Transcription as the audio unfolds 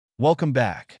Welcome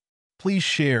back. Please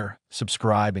share,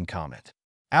 subscribe, and comment.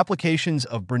 Applications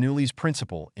of Bernoullis'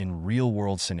 principle in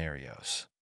real-world scenarios.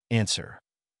 Answer.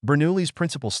 Bernoullis'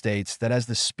 principle states that as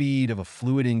the speed of a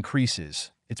fluid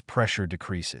increases, its pressure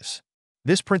decreases.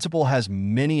 This principle has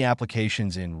many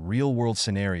applications in real-world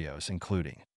scenarios,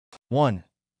 including 1.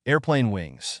 Airplane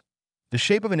wings. The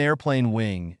shape of an airplane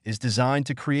wing is designed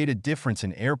to create a difference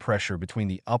in air pressure between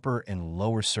the upper and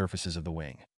lower surfaces of the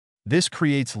wing. This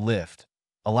creates lift,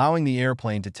 allowing the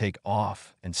airplane to take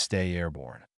off and stay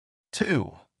airborne.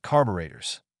 2.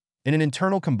 Carburetors. In an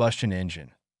internal combustion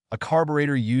engine, a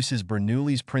carburetor uses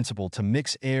Bernoullis' principle to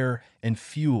mix air and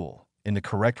fuel in the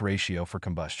correct ratio for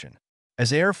combustion.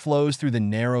 As air flows through the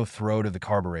narrow throat of the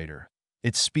carburetor,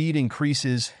 its speed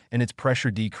increases and its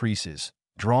pressure decreases,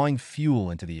 drawing fuel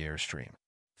into the airstream.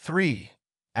 3.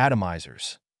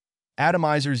 Atomizers.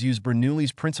 Atomizers use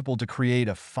Bernoullis' principle to create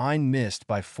a fine mist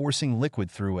by forcing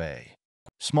liquid through a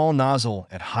small nozzle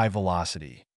at high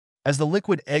velocity. As the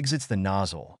liquid exits the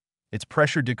nozzle, its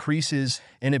pressure decreases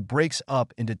and it breaks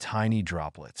up into tiny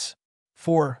droplets.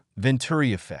 4.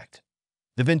 Venturi effect.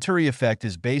 The Venturi effect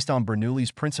is based on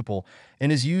Bernoullis' principle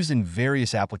and is used in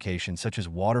various applications such as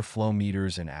water flow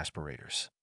meters and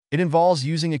aspirators. It involves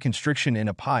using a constriction in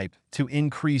a pipe to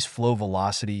increase flow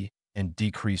velocity and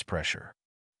decrease pressure.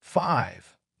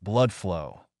 5. Blood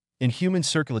flow. In human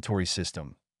circulatory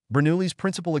system, Bernoullis'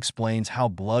 principle explains how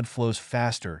blood flows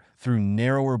faster through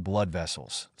narrower blood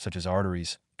vessels, such as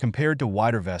arteries, compared to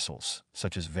wider vessels,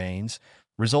 such as veins,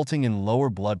 resulting in lower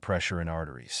blood pressure in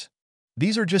arteries.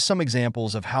 These are just some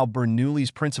examples of how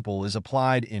Bernoullis' principle is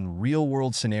applied in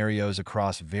real-world scenarios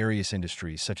across various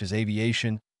industries such as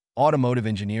aviation, automotive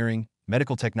engineering,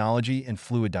 medical technology, and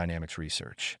fluid dynamics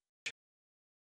research.